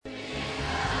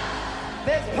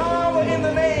There's power in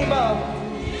the name of.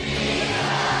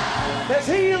 There's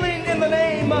healing in the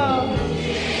name of.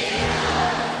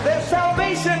 There's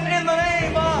salvation in the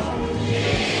name of.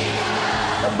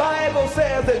 The Bible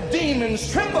says that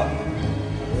demons tremble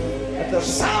at the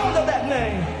sound of that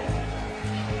name.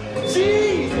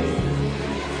 Jesus.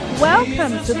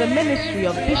 Welcome to the ministry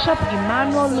of Bishop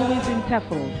Emmanuel Louis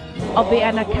Intefel of the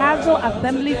Anakazo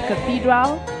Assemblies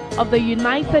Cathedral of the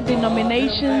United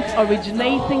Denominations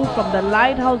originating from the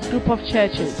Lighthouse Group of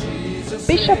Churches.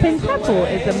 Bishop Intefel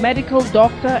is a medical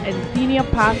doctor and senior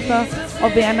pastor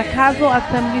of the Anakazo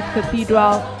Assemblies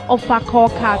Cathedral of Fakor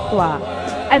Katwa,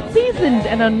 a seasoned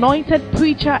and anointed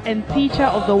preacher and teacher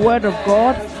of the Word of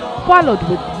God, followed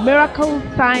with miracles,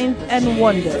 signs, and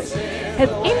wonders. His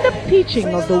in-depth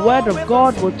teaching of the Word of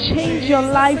God will change your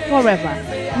life forever.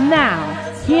 Now,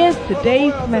 here's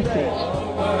today's message.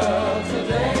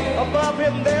 Above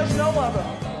him, there's no other.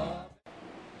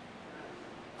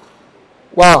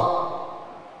 Wow.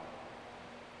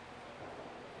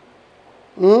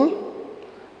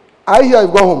 I hear you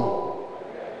go home.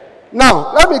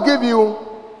 Now, let me give you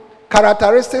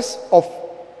characteristics of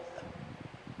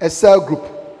a cell group.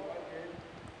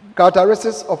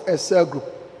 Characteristics of a cell group.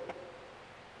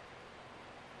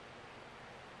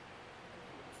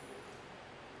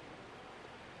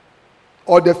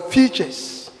 Or the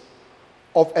features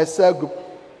of a cell group.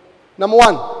 Number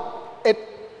one, it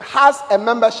has a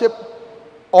membership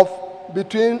of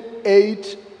between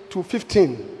 8 to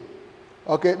 15.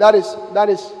 Okay, that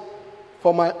is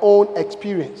for my own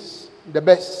experience, the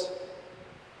best.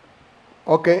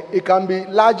 Okay, it can be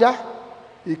larger,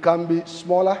 it can be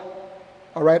smaller,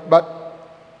 all right, but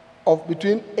of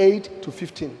between 8 to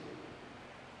 15.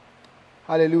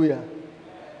 Hallelujah.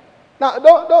 Now,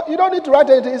 you don't need to write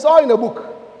anything. It's all in a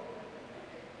book.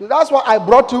 That's why I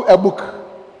brought you a book.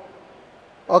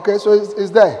 Okay, so it's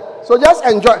there. So just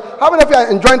enjoy. How many of you are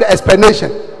enjoying the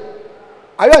explanation?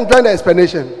 Are you enjoying the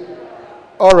explanation?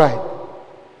 All right.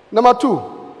 Number two.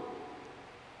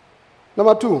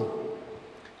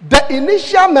 The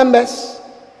initial members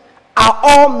are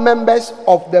all members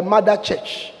of the mother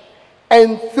church.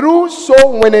 And through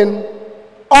soul winning,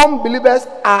 unbelievers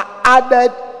are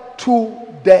added to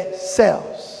the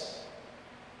cells.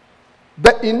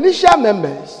 The initial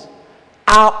members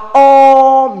are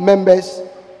all members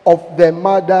of the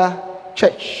mother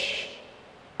church.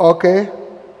 Okay?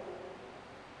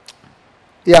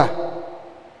 Yeah.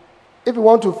 If you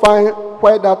want to find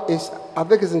where that is, I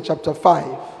think it's in chapter 5.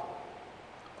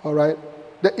 All right?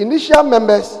 The initial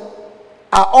members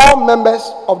are all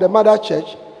members of the mother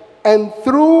church, and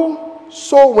through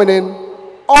soul winning,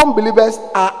 unbelievers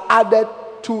are added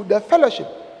to the fellowship.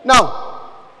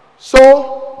 Now,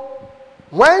 so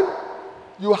when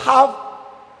you have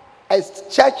a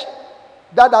church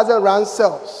that doesn't run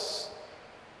cells,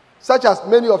 such as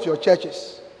many of your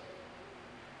churches,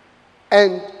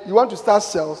 and you want to start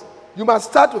cells, you must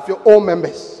start with your own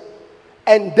members.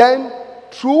 And then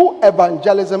through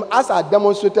evangelism, as I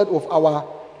demonstrated with our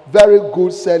very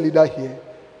good cell leader here,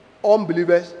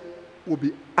 unbelievers will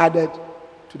be added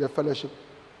to the fellowship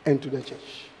and to the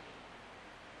church.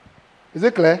 Is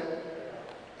it clear?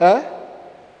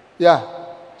 Yeah.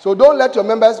 So don't let your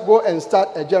members go and start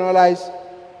a generalized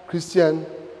Christian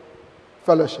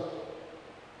fellowship.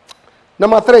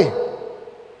 Number 3.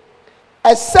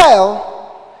 A cell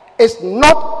is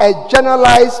not a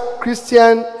generalized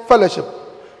Christian fellowship,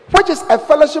 which is a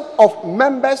fellowship of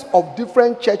members of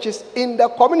different churches in the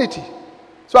community.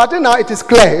 So I think now it is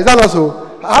clear. Is that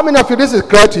also? How many of you this is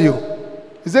clear to you?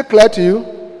 Is it clear to you?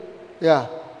 Yeah.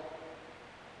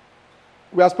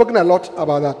 We have spoken a lot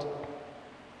about that.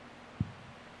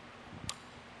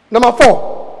 Number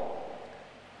 4.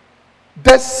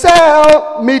 The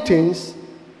cell meetings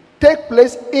take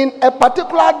place in a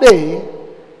particular day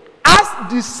as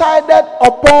decided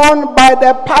upon by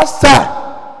the pastor.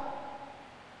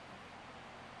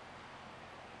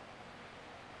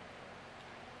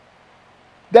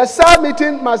 The cell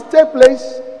meeting must take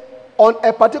place on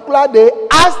a particular day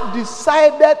as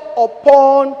decided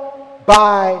upon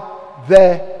by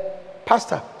the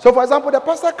pastor. So, for example, the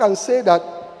pastor can say that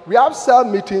we have cell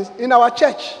meetings in our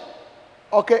church.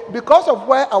 Okay, because of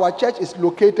where our church is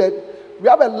located, we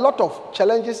have a lot of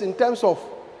challenges in terms of,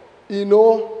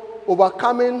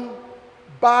 overcoming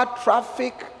bad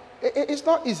traffic. It's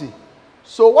not easy.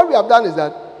 So what we have done is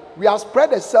that we have spread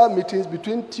the cell meetings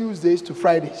between Tuesdays to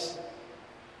Fridays.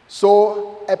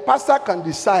 So a pastor can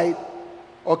decide,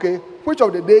 okay, which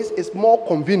of the days is more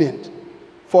convenient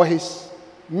for his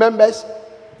members,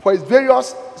 for his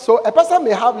various. So a pastor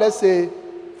may have, let's say,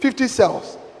 50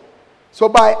 cells. So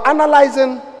by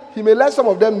analyzing he may let some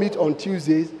of them meet on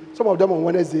Tuesdays, some of them on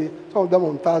Wednesday, some of them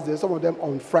on Thursday, some of them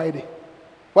on Friday.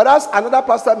 Whereas another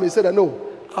pastor may say that, no,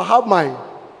 I have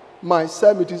my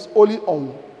cell meetings only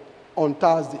on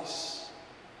Thursdays.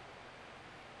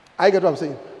 I get what I'm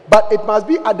saying. But it must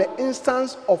be at the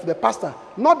instance of the pastor,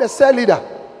 not the cell leader.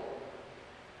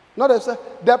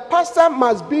 The pastor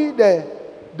must be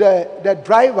the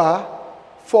driver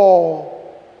for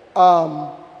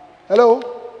hello.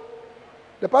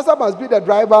 The pastor must be the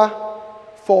driver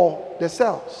for the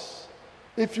cells.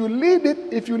 If you leave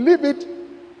it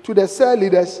to the cell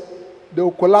leaders, they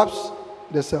will collapse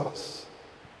the cells.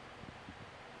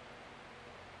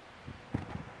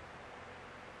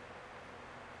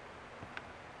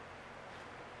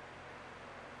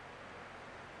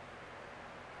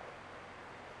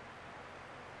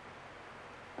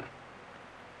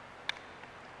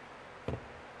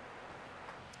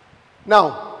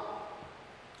 Now,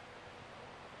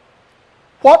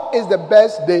 what is the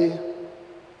best day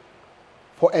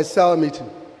for a cell meeting?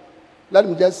 Let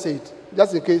me just say it,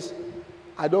 just in case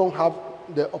I don't have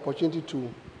the opportunity to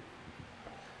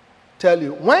tell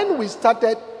you. When we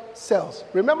started cells,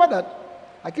 remember that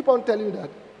I keep on telling you that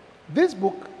this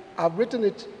book, I've written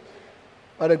it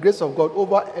by the grace of God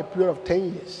over a period of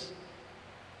 10 years.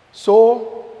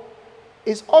 So,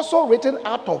 it's also written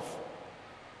out of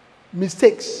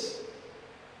mistakes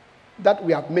that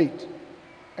we have made,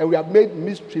 and we have made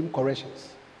midstream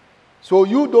corrections. So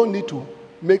you don't need to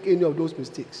make any of those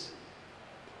mistakes.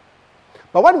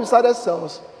 But when we started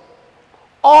cells,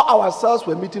 all our cells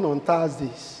were meeting on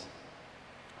Thursdays.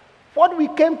 What we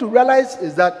came to realize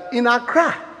is that in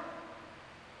Accra,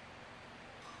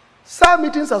 cell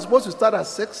meetings are supposed to start at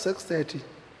 6:30.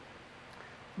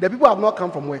 The people have not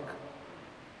come from work.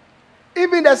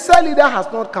 Even the cell leader has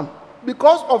not come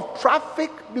because of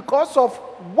traffic, because of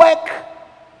work,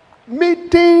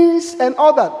 meetings, and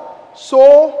all that.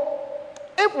 So,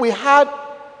 if we had,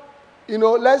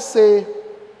 let's say,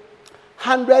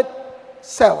 100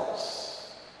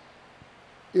 cells,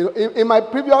 in my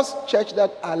previous church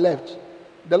that I left,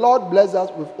 the Lord blessed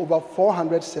us with over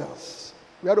 400 cells.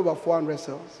 We had over 400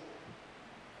 cells.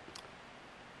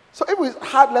 So, if we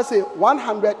had, let's say,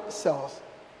 100 cells,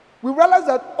 we realized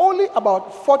that only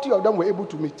about 40 of them were able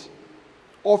to meet,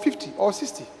 or 50, or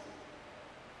 60.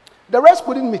 The rest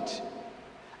couldn't meet.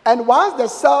 And once the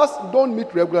cells don't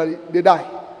meet regularly, they die.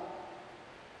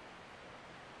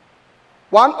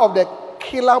 One of the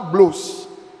killer blows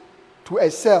to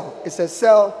a cell is a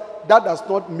cell that does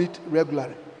not meet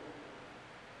regularly.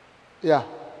 Yeah.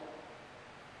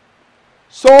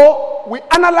 So we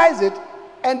analyze it,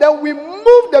 and then we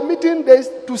move the meeting days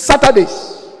to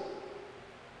Saturdays.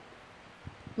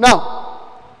 Now,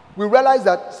 we realize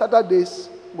that Saturdays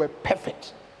were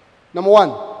perfect. Number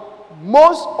one,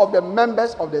 most of the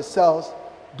members of the cells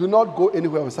do not go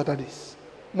anywhere on Saturdays.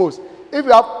 Most. If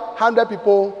you have 100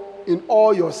 people in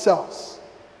all your cells,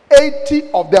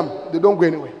 80 of them, they don't go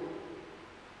anywhere.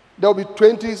 There will be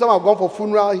 20, some have gone for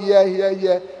funeral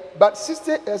here. But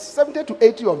 70 to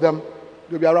 80 of them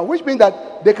will be around, which means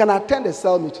that they can attend the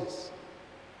cell meetings.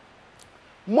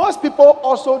 Most people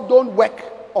also don't work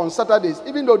on Saturdays,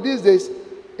 even though these days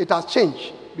it has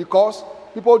changed because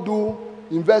people do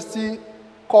university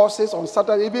courses on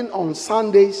Saturday, even on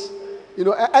Sundays, and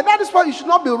that is why you should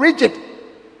not be rigid.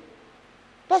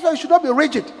 That's why you should not be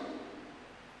rigid.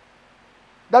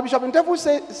 The Bishop in Temple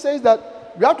says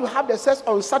that we have to have the sets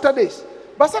on Saturdays.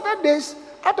 But Saturdays,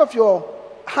 out of your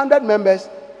 100 members,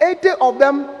 80 of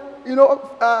them,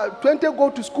 20 go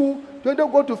to school, 20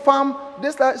 go to farm,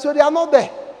 so they are not there.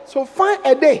 So find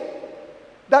a day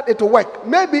that it will work.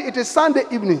 Maybe it is Sunday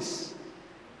evenings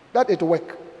that it will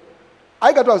work.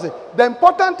 I got what I'm saying. The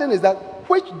important thing is that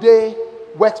which day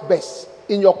works best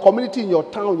in your community, in your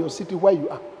town, your city, where you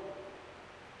are.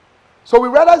 So we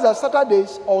realized that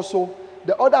Saturdays also,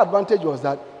 the other advantage was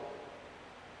that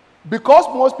because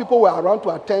most people were around to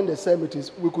attend the cell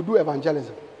meetings, we could do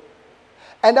evangelism.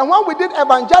 And then when we did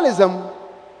evangelism,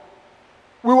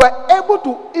 we were able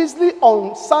to easily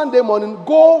on Sunday morning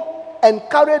go and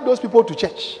carry those people to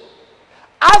church.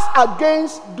 As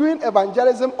against doing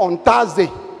evangelism on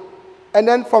Thursday. And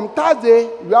then from Thursday,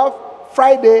 we have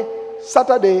Friday,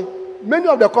 Saturday. Many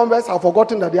of the converts have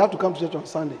forgotten that they have to come to church on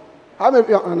Sunday. How many of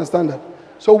you understand that?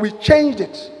 So we changed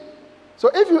it. So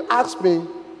if you ask me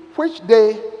which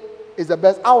day is the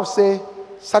best, I will say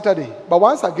Saturday. But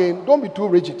once again, don't be too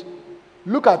rigid.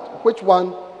 Look at which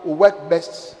one will work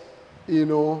best, in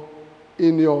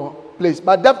your place.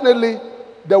 But definitely,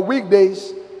 the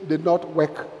weekdays did not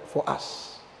work for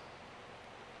us.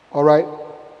 All right?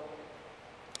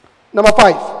 Number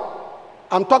 5,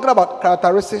 I'm talking about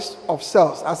characteristics of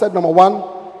cells. I said number 1,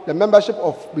 the membership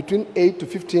of between 8 to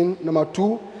 15. Number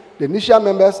 2, the initial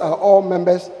members are all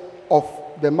members of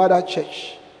the mother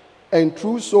church. And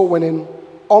through soul winning,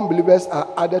 unbelievers are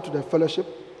added to the fellowship.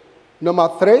 Number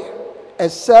 3, a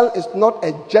cell is not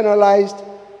a generalized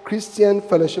Christian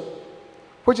fellowship,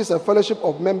 which is a fellowship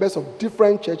of members of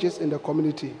different churches in the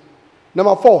community.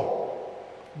 Number 4,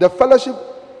 the fellowship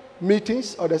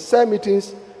meetings or the cell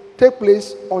meetings take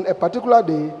place on a particular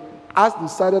day as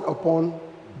decided upon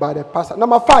by the pastor.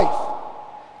 Number 5,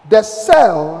 the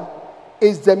cell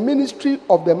is the ministry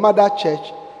of the mother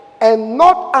church and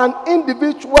not an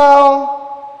individual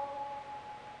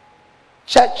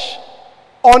church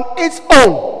on its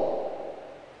own.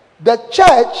 The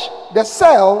church, the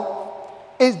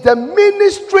cell, is the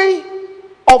ministry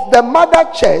of the mother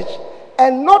church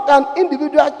and not an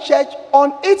individual church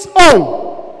on its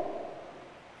own.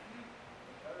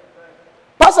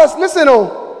 Pastors, listen.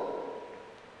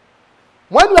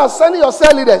 When you are sending your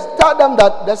cell leaders, tell them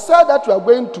that the cell that you are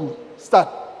going to start,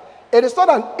 it is not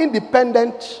an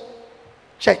independent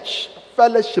church,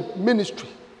 fellowship, ministry.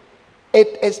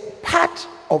 It is part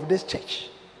of this church.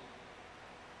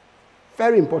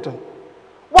 Very important.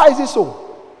 Why is it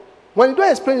so? When you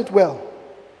don't explain it well,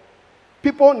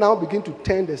 people now begin to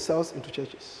turn themselves into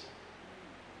churches.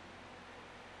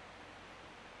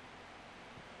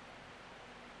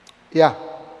 Yeah.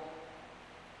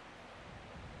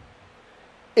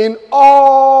 In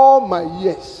all my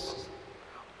years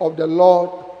of the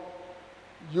Lord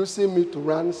using me to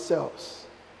run cells,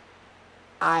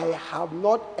 I have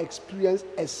not experienced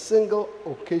a single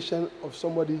occasion of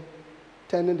somebody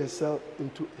turning the cell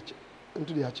into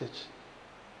their church.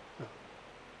 No.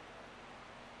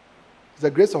 It's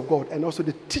the grace of God and also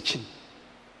the teaching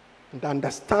and the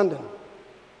understanding.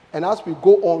 And as we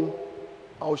go on,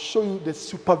 I'll show you the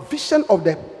supervision of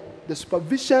the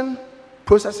supervision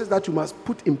processes that you must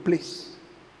put in place.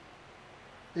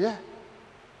 Yeah.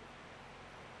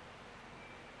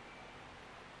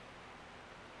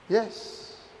 Yes.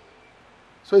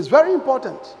 So it's very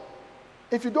important.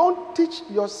 If you don't teach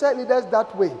your cell leaders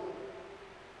that way,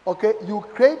 okay, you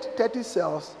create 30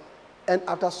 cells, and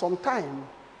after some time,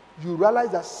 you realize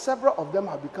that several of them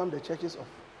have become the churches of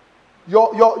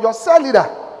your cell leader.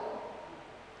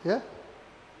 Yeah.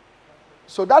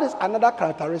 So that is another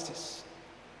characteristic.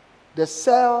 The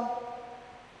cell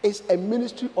is a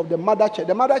ministry of the mother church.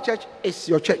 The mother church is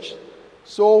your church.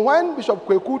 So when Bishop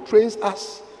Kweku trains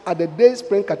us at the Day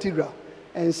Spring Cathedral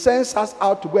and sends us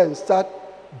out to go and start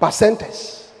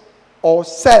bacentas or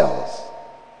cells,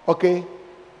 okay,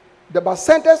 the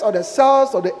bacentas or the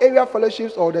cells or the area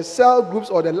fellowships or the cell groups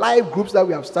or the life groups that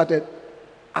we have started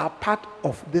are part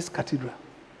of this cathedral.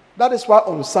 That is why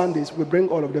on Sundays we bring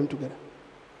all of them together.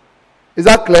 Is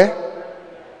that clear?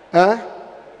 Huh?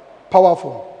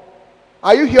 Powerful.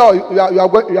 Are you here? Or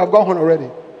you have gone home already?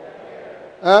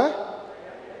 Huh?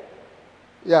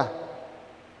 Yeah.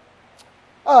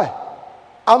 All right.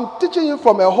 I'm teaching you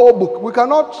from a whole book. We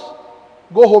cannot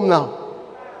go home now.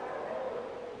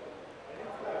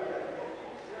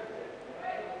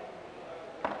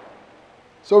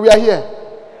 So we are here.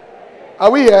 Are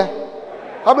we here?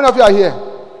 How many of you are here?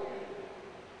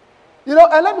 You know,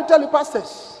 and let me tell you,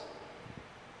 pastors,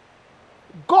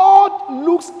 God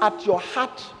looks at your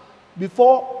heart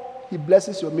before he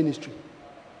blesses your ministry.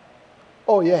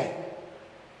 Oh, yeah.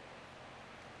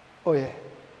 Oh, yeah.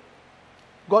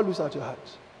 God looks at your heart.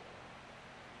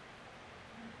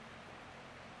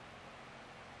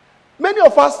 Many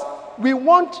of us, we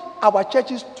want our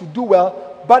churches to do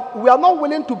well, but we are not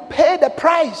willing to pay the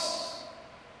price.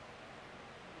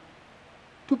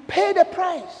 To pay the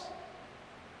price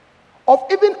of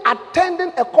even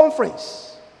attending a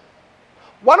conference.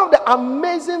 One of the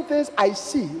amazing things I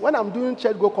see when I'm doing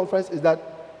Church Go conference is that,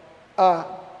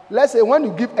 let's say when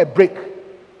you give a break,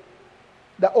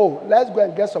 that, let's go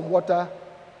and get some water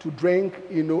to drink,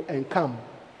 and come.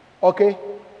 Okay?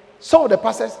 Some of the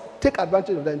pastors take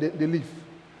advantage of that and they leave.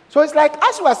 So it's like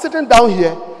as you are sitting down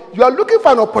here, you are looking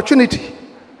for an opportunity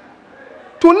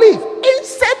to leave.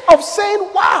 Instead of saying,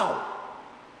 wow,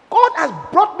 God has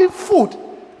brought me food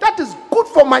that is good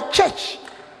for my church.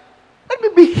 Let me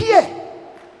be here.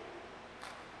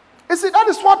 You see, that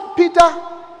is what Peter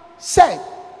said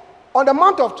on the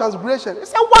Mount of Transfiguration. He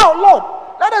said, wow, Lord,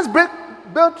 let us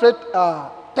build 3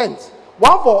 tents.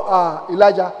 One for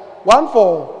Elijah, one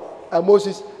for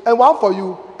Moses, and one for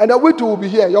you. And then we two will be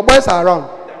here. Your boys are around.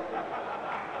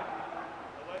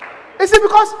 You see,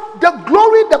 because the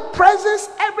glory, the presence,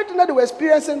 everything that they were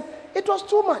experiencing, it was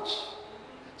too much.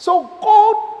 So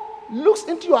God looks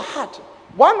into your heart.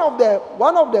 One of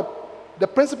the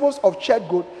principles of church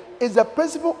growth is the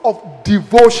principle of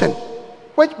devotion.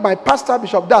 which my pastor,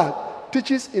 Bishop Dad,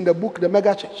 teaches in the book, The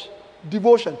Mega Church.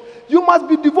 Devotion. You must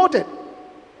be devoted.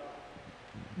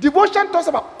 Devotion talks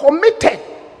about committed.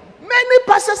 Many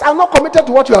pastors are not committed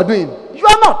to what you are doing. You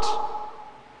are not.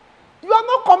 You are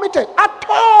not committed at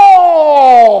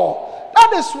all.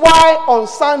 That is why on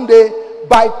Sunday,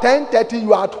 by 10:30,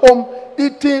 you are at home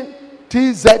eating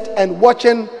TZ and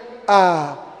watching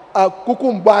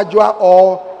Kukumbajwa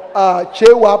or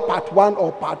Chewa part 1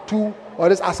 or part 2 or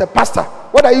this as a pastor.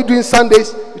 What are you doing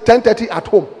Sundays 10:30 at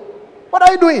home? What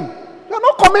are you doing? You are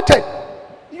not committed.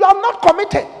 You are not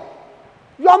committed.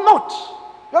 You are not.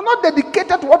 You are not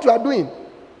dedicated to what you are doing.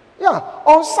 Yeah.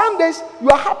 On Sundays, you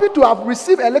are happy to have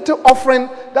received a little offering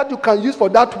that you can use for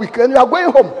that week, and you are going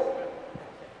home.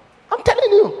 I'm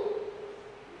telling you.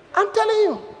 I'm telling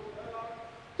you.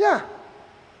 Yeah.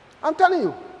 I'm telling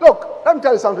you. Look, let me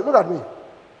tell you something. Look at me.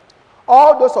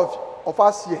 All those of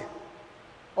us here,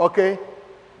 okay,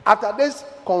 after this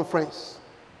conference,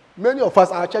 many of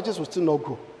us, our churches will still not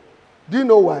grow. Do you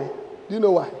know why? Do you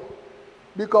know why?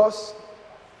 Because,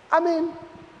 I mean,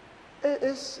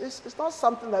 it's not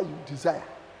something that you desire.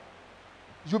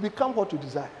 You become what you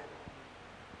desire.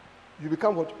 You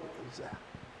become what you desire.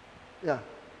 Yeah.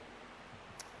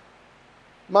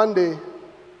 Monday,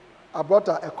 I brought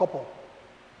a couple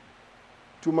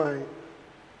to my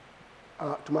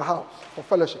house for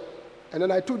fellowship, and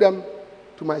then I took them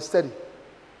to my study.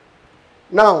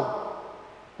 Now,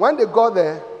 when they got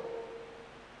there,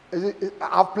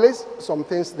 I've placed some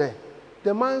things there.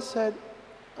 The man said,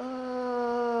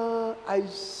 I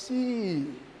see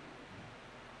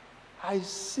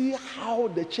how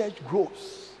the church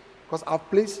grows, because I've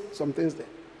placed some things there.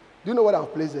 Do you know what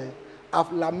I've placed there?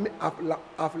 I've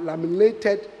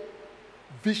laminated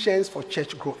visions for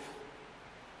church growth.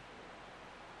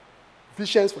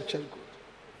 Visions for church growth.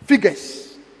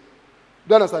 Figures. Do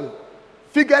you understand?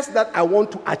 Figures that I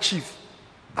want to achieve.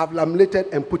 I've laminated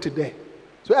and put it there.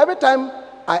 So every time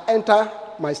I enter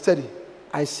my study,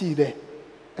 I see there.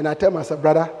 And I tell myself,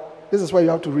 brother, this is where you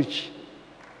have to reach.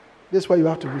 This is where you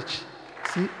have to reach.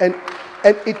 See? And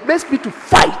it makes me to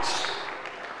fight.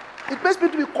 It makes me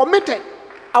to be committed.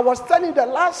 I was telling the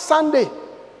last Sunday,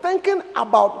 thinking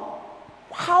about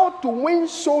how to win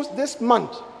souls this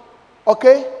month.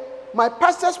 Okay? My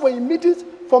pastors were in meetings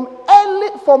from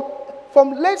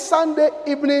late Sunday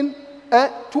evening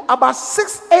to about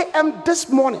 6 a.m. this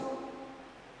morning.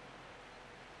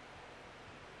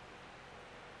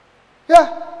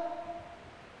 Yeah.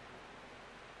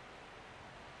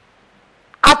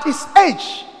 At his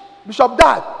age, Bishop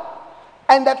Dad,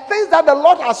 and the things that the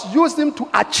Lord has used him to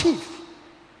achieve.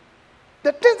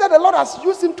 The things that the Lord has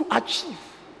used him to achieve.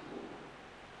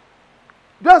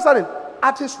 Do you understand?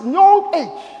 At his young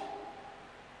age,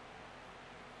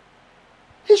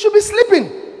 he should be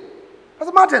sleeping.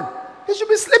 Pastor Martin, he should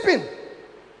be sleeping.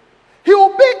 He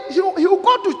will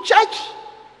go to church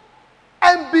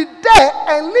and be there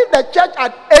and leave the church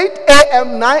at 8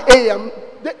 a.m., 9 a.m.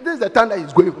 This is the time that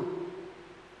he's going home.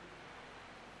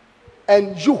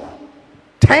 And you,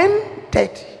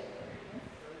 10:30,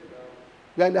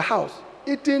 you're in the house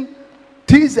eating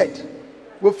TZ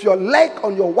with your leg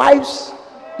on your wife's,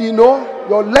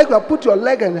 your leg, you put your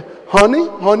leg and honey,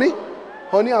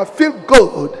 I feel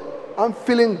good. I'm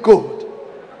feeling good.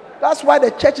 That's why the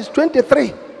church is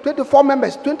 23, 24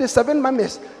 members, 27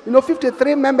 members,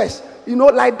 53 members,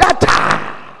 like that.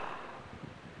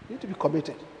 You need to be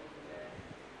committed.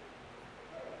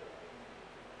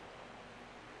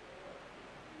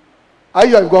 Are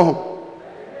you have gone home?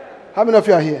 How many of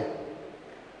you are here?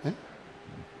 Eh?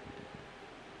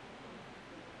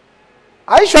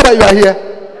 Are you sure that you are here?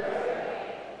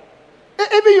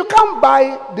 Even you can't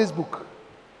buy this book,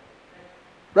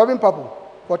 Reverend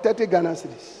Purple, for 30 Ghana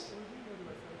cedis.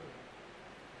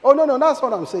 Oh, no, that's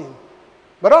what I'm saying.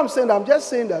 But I'm just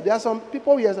saying that there are some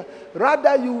people here,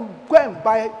 rather you go and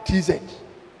buy TZ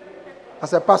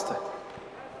as a pastor.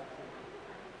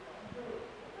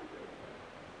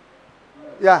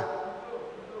 Yeah.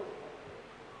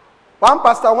 One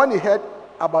pastor, when he heard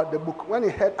about the book,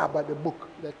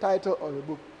 the title of the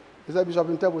book, he said, Bishop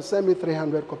Intel will send me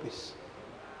 300 copies.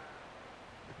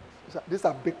 These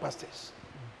are big pastors.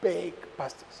 Big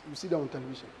pastors. You see them on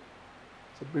television.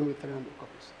 So bring me 300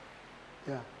 copies.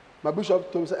 Yeah. My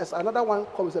bishop told me, as another one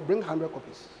comes, bring 100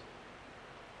 copies.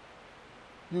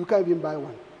 You can't even buy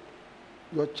one.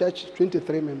 Your church,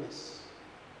 23 members.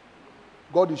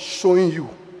 God is showing you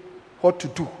what to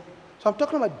do. So I'm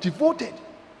talking about devoted.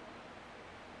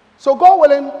 So God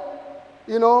willing,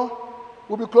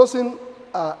 we'll be closing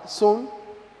soon.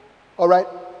 All right.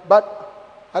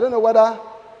 But I don't know whether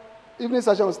evening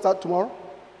session will start tomorrow.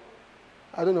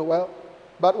 I don't know. Well,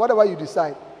 But whatever you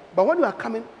decide. But when you are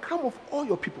coming, come with all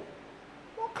your people.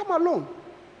 Don't come alone.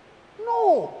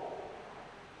 No.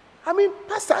 I mean,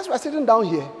 Pastor, as we are sitting down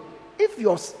here, if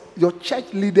your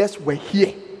church leaders were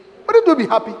here, wouldn't you be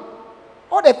happy?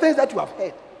 All the things that you have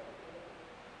heard.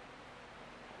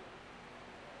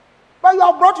 But you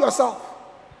have brought yourself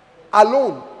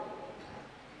alone.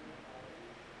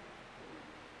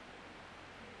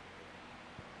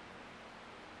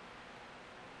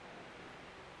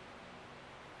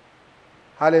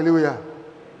 Hallelujah.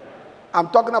 I'm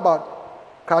talking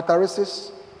about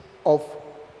characteristics of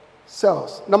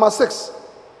cells. Number 6,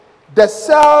 the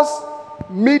cells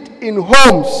meet in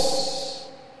homes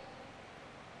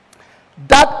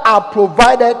that are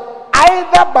provided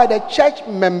either by the church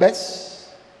members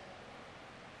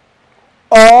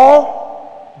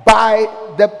or by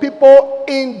the people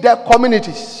in the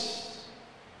communities.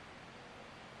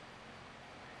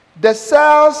 The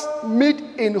cells meet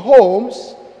in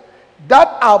homes that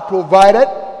are provided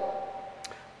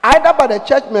either by the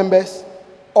church members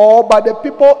or by the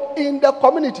people in the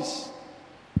communities.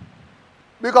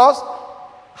 Because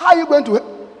how are you going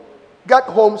to get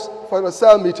homes for your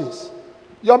cell meetings?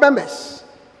 Your members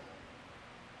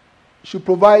should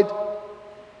provide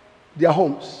their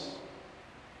homes.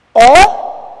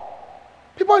 Or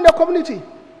people in the community.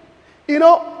 You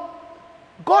know,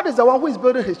 God is the one who is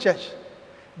building his church.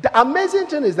 The amazing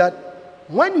thing is that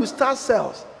when you start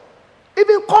cells,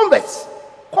 even converts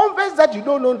that you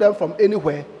don't know them from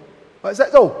anywhere, but say,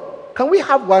 oh, can we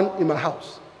have one in my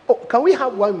house? Oh, can we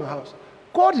have one in my house?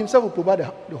 God himself will provide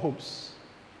the homes.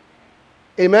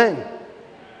 Amen.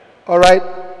 All right.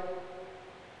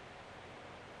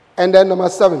 And then number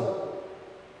 7,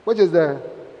 which is the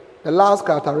last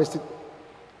characteristic.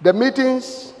 The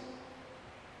meetings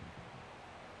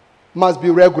must be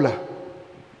regular.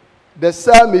 The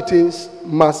cell meetings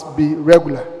must be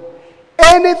regular.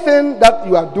 Anything that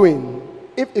you are doing,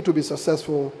 if it will be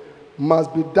successful,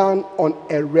 must be done on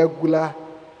a regular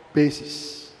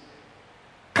basis.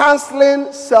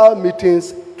 Canceling cell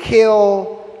meetings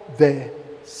kill the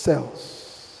cells.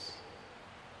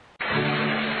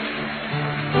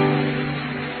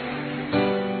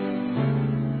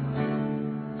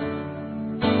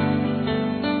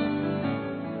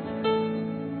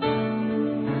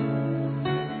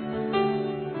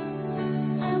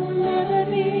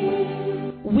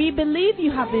 We believe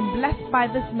you have been blessed by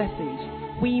this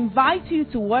message. We invite you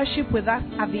to worship with us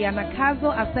at the Anakazo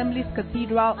Assemblies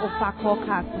Cathedral, Ofako,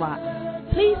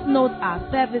 Kaswa. Please note our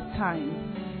service times.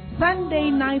 Sunday,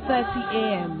 9:30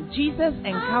 a.m., Jesus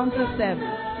Encounter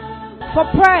Service. For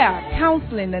prayer,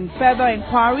 counseling, and further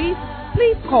inquiries,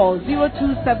 please call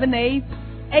 0278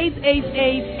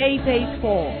 888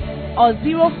 884 or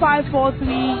 0543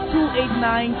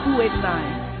 289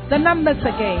 289. The numbers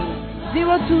again,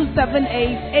 0278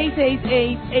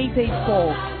 888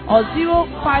 884 or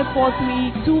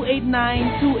 0543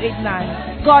 289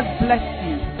 289. God bless you.